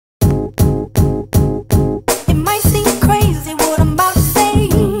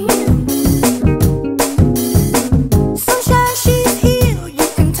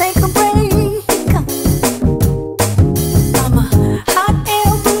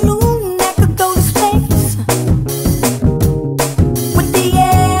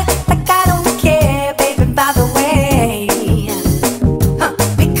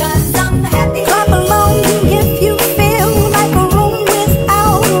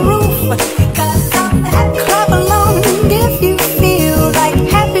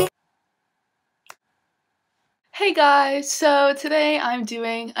guys, so today I'm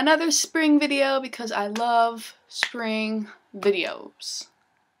doing another spring video because I love spring videos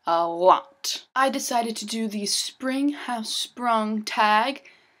a lot. I decided to do the Spring Has Sprung tag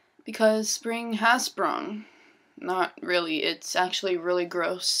because spring has sprung. Not really, it's actually really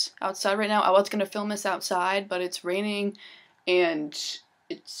gross outside right now. I was gonna film this outside, but it's raining and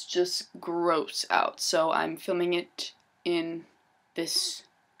it's just gross out, so I'm filming it in this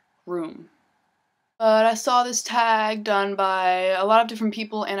room. But I saw this tag done by a lot of different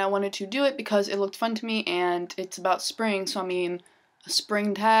people and I wanted to do it because it looked fun to me and it's about spring, so I mean, a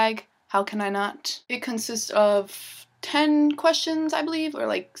spring tag, how can I not? It consists of 10 questions, I believe, or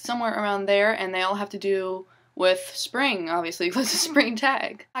like somewhere around there, and they all have to do with spring, obviously, because it's a spring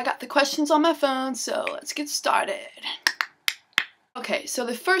tag. I got the questions on my phone, so let's get started. Okay, so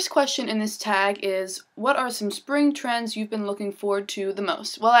the first question in this tag is, what are some spring trends you've been looking forward to the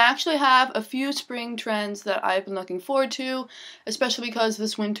most? Well, I actually have a few spring trends that I've been looking forward to, especially because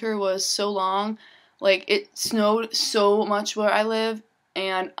this winter was so long. Like, it snowed so much where I live,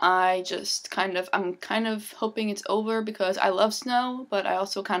 and I'm kind of hoping it's over because I love snow, but I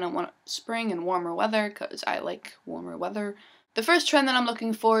also kind of want spring and warmer weather because I like warmer weather. The first trend that I'm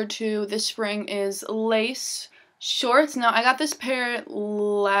looking forward to this spring is lace shorts. Now, I got this pair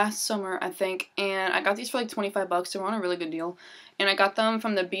last summer, I think, and I got these for like 25 bucks. They were on a really good deal. And I got them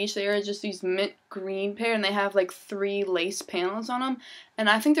from the beach. They are just these mint green pair, and they have like 3 lace panels on them. And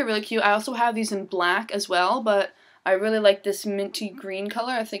I think they're really cute. I also have these in black as well, but I really like this minty green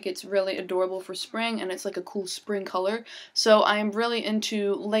color. I think it's really adorable for spring, and it's like a cool spring color. So I am really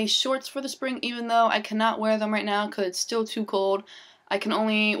into lace shorts for the spring, even though I cannot wear them right now because it's still too cold. I can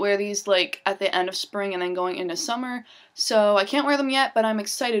only wear these like at the end of spring and then going into summer, so I can't wear them yet, but I'm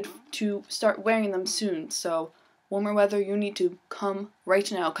excited to start wearing them soon. So warmer weather, you need to come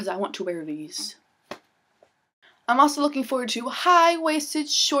right now because I want to wear these. I'm also looking forward to high-waisted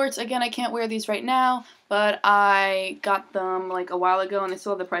shorts. Again, I can't wear these right now, but I got them like a while ago and they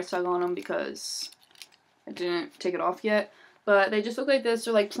still have the price tag on them because I didn't take it off yet. But they just look like this.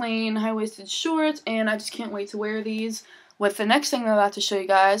 They're like plain high-waisted shorts, and I just can't wait to wear these with the next thing I'm about to show you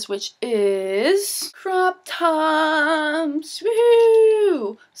guys, which is crop tops.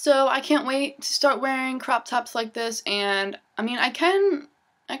 Woohoo! So I can't wait to start wearing crop tops like this, and I mean, I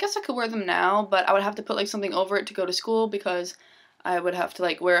guess I could wear them now, but I would have to put like something over it to go to school because I would have to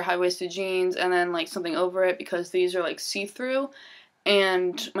like wear high-waisted jeans and then like something over it because these are like see-through,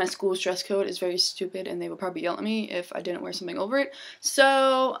 and my school's dress code is very stupid and they would probably yell at me if I didn't wear something over it.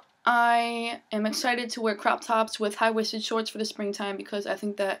 So I am excited to wear crop tops with high-waisted shorts for the springtime because I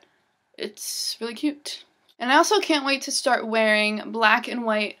think that it's really cute. And I also can't wait to start wearing black and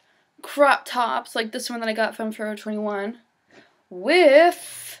white crop tops like this one that I got from Forever 21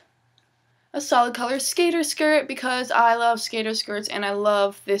 with a solid color skater skirt because I love skater skirts and I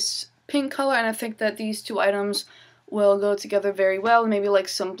love this pink color, and I think that these two items will go together very well. Maybe like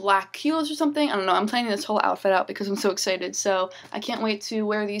some black heels or something. I don't know. I'm planning this whole outfit out because I'm so excited. So I can't wait to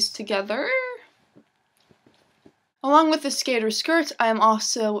wear these together. Along with the skater skirts, I am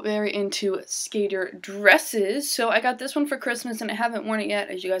also very into skater dresses. So I got this one for Christmas and I haven't worn it yet,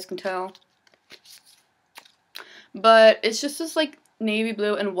 as you guys can tell. But it's just this like navy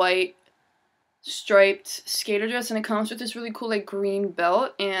blue and white striped skater dress, and it comes with this really cool like green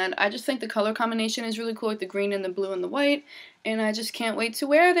belt, and I just think the color combination is really cool, like the green and the blue and the white, and I just can't wait to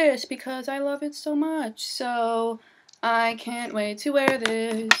wear this because I love it so much. So I can't wait to wear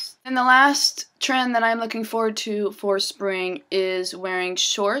this. And the last trend that I'm looking forward to for spring is wearing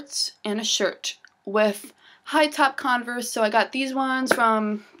shorts and a shirt with high top Converse. So I got these ones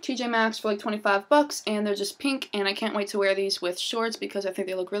from TJ Maxx for like 25 bucks, and they're just pink, and I can't wait to wear these with shorts because I think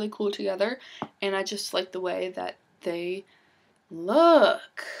they look really cool together, and I just like the way that they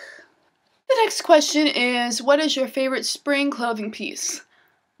look. The next question is, what is your favorite spring clothing piece?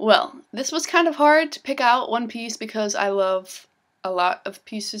 Well, this was kind of hard to pick out one piece because I love a lot of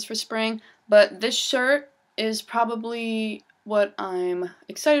pieces for spring, but this shirt is probably what I'm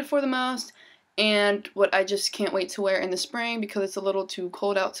excited for the most, and what I just can't wait to wear in the spring because it's a little too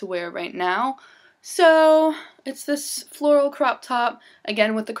cold out to wear right now. So it's this floral crop top.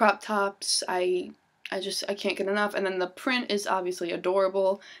 Again, with the crop tops, I can't get enough. And then the print is obviously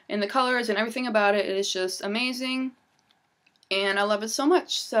adorable, and the colors and everything about it is just amazing, and I love it so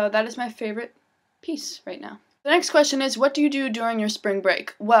much. So that is my favorite piece right now. The next question is, what do you do during your spring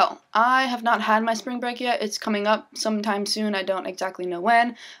break? Well, I have not had my spring break yet. It's coming up sometime soon. I don't exactly know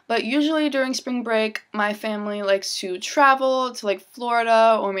when. But usually during spring break, my family likes to travel to like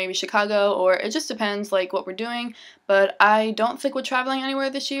Florida or maybe Chicago, or it just depends like what we're doing. But I don't think we're traveling anywhere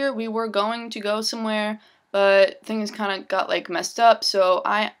this year. We were going to go somewhere, but things kind of got like messed up, so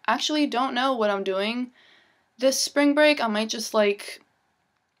I actually don't know what I'm doing this spring break. I might just like,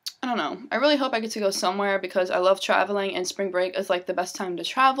 I don't know. I really hope I get to go somewhere because I love traveling, and spring break is like the best time to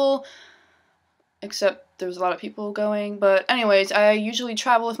travel, except there's a lot of people going. But anyways, I usually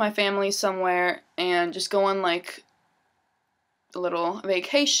travel with my family somewhere and just go on like a little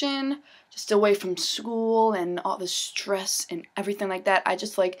vacation, just away from school and all the stress and everything like that. I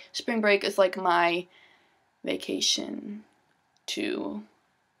just like, spring break is like my vacation to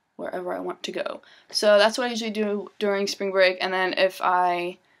wherever I want to go. So that's what I usually do during spring break. And then if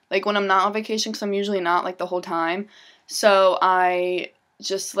I, like when I'm not on vacation, because I'm usually not like the whole time, so I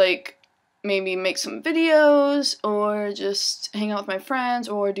just like maybe make some videos or just hang out with my friends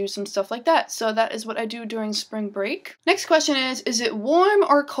or do some stuff like that. So that is what I do during spring break. Next question is it warm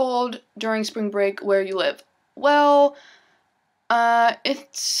or cold during spring break where you live? Well,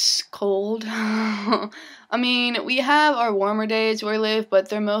 it's cold. I mean, we have our warmer days where I live, but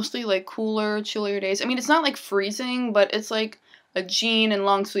they're mostly like cooler, chillier days. I mean, it's not like freezing, but it's like a jean and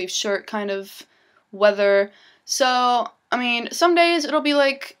long sleeve shirt kind of weather. So, I mean, some days it'll be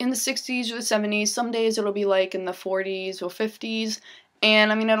like in the 60s or the 70s, some days it'll be like in the 40s or 50s,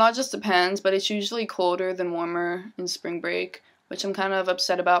 and I mean, it all just depends, but it's usually colder than warmer in spring break, which I'm kind of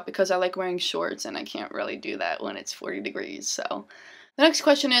upset about because I like wearing shorts and I can't really do that when it's 40 degrees, so. The next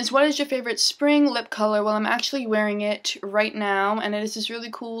question is, what is your favorite spring lip color? Well, I'm actually wearing it right now, and it is this really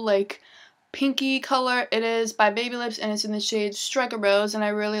cool, like, pinky color. It is by Baby Lips, and it's in the shade Striker Rose, and I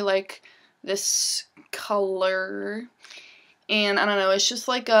really like this color. And I don't know, it's just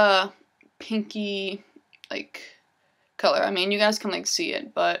like a pinky, like, color. I mean, you guys can, like, see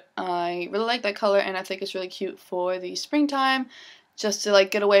it, but I really like that color, and I think it's really cute for the springtime, just to,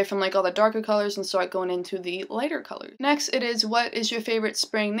 like, get away from, like, all the darker colors and start going into the lighter colors. Next, it is, what is your favorite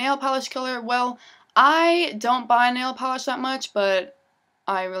spring nail polish color? Well, I don't buy nail polish that much, but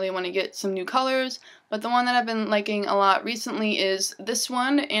I really want to get some new colors. But the one that I've been liking a lot recently is this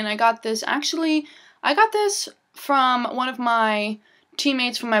one, and I got this from one of my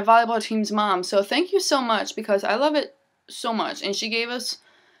teammates from my volleyball team's mom, so thank you so much because I love it so much. And she gave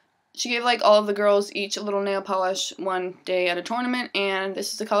like all of the girls each a little nail polish one day at a tournament, and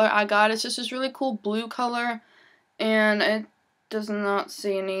this is the color I got. It's just this really cool blue color, and it does not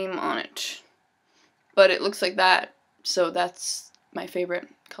say a name on it, but it looks like that, so that's my favorite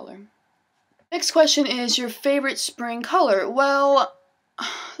color. Next question is your favorite spring color. Well,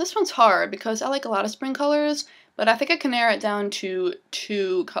 this one's hard because I like a lot of spring colors, but I think I can narrow it down to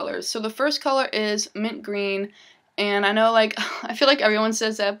 2 colors. So the first color is mint green, and I know, like, I feel like everyone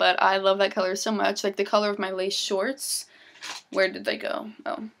says that, but I love that color so much. Like the color of my lace shorts. Where did they go?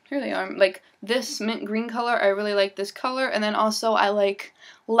 Oh, here they are. Like this mint green color, I really like this color. And then also I like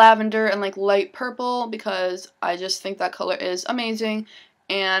lavender and like light purple because I just think that color is amazing.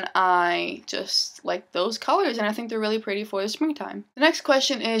 And I just like those colors, and I think they're really pretty for the springtime. The next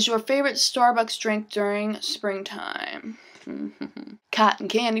question is your favorite Starbucks drink during springtime. Cotton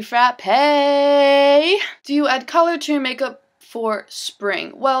candy frappe. Do you add color to your makeup for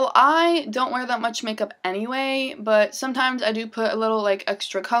spring? Well, I don't wear that much makeup anyway, but sometimes I do put a little like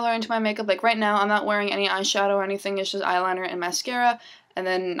extra color into my makeup. Like right now, I'm not wearing any eyeshadow or anything. It's just eyeliner and mascara, and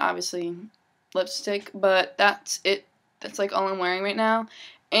then obviously lipstick, but that's it. That's like all I'm wearing right now.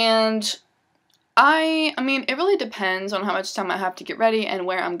 And I mean, it really depends on how much time I have to get ready and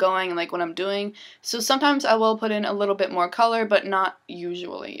where I'm going and like what I'm doing. So sometimes I will put in a little bit more color, but not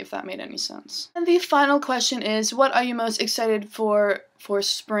usually, if that made any sense. And the final question is, what are you most excited for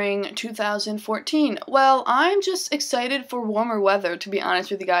spring 2014? Well, I'm just excited for warmer weather, to be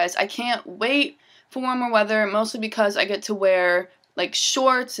honest with you guys. I can't wait for warmer weather, mostly because I get to wear like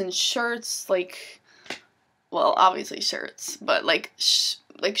shorts and shirts, like, well, obviously shirts, but like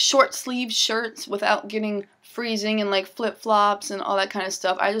short sleeve shirts without getting freezing, and like flip-flops and all that kind of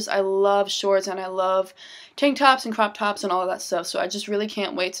stuff. I love shorts, and I love tank tops and crop tops and all of that stuff. So I just really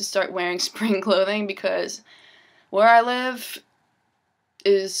can't wait to start wearing spring clothing because where I live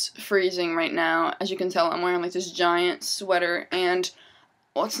is freezing right now. As you can tell, I'm wearing like this giant sweater, and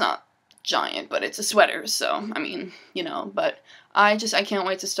well, it's not giant, but it's a sweater, so I mean, you know, but I can't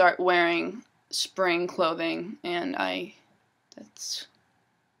wait to start wearing spring clothing, and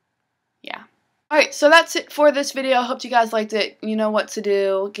yeah. Alright, so that's it for this video. I hope you guys liked it. You know what to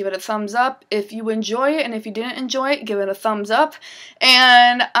do. Give it a thumbs up if you enjoy it, and if you didn't enjoy it, give it a thumbs up.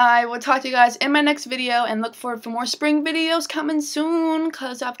 And I will talk to you guys in my next video, and look forward for more spring videos coming soon,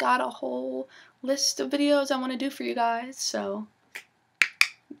 because I've got a whole list of videos I want to do for you guys, so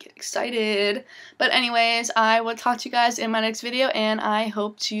get excited. excited. But anyways, I will talk to you guys in my next video, and I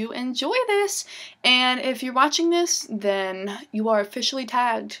hope you enjoy this. And if you're watching this, then you are officially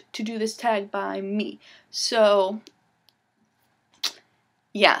tagged to do this tag by me. So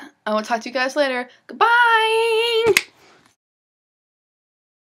yeah, I will talk to you guys later. Goodbye!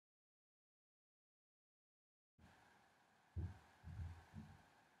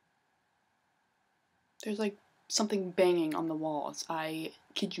 There's like something banging on the walls. I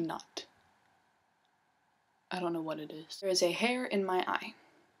kid you not. I don't know what it is. There is a hair in my eye.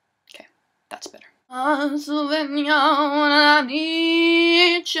 Okay, that's better. I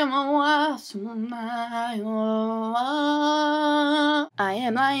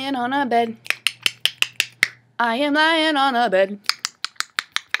am lying on a bed. I am lying on a bed.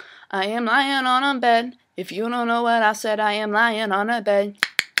 I am lying on a bed. If you don't know what I said, I am lying on a bed.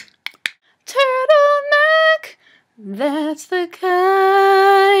 Turtleneck, that's the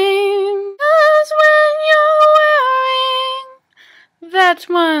kind. 'Cause when you're wearing that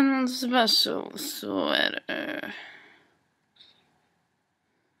one special sweater,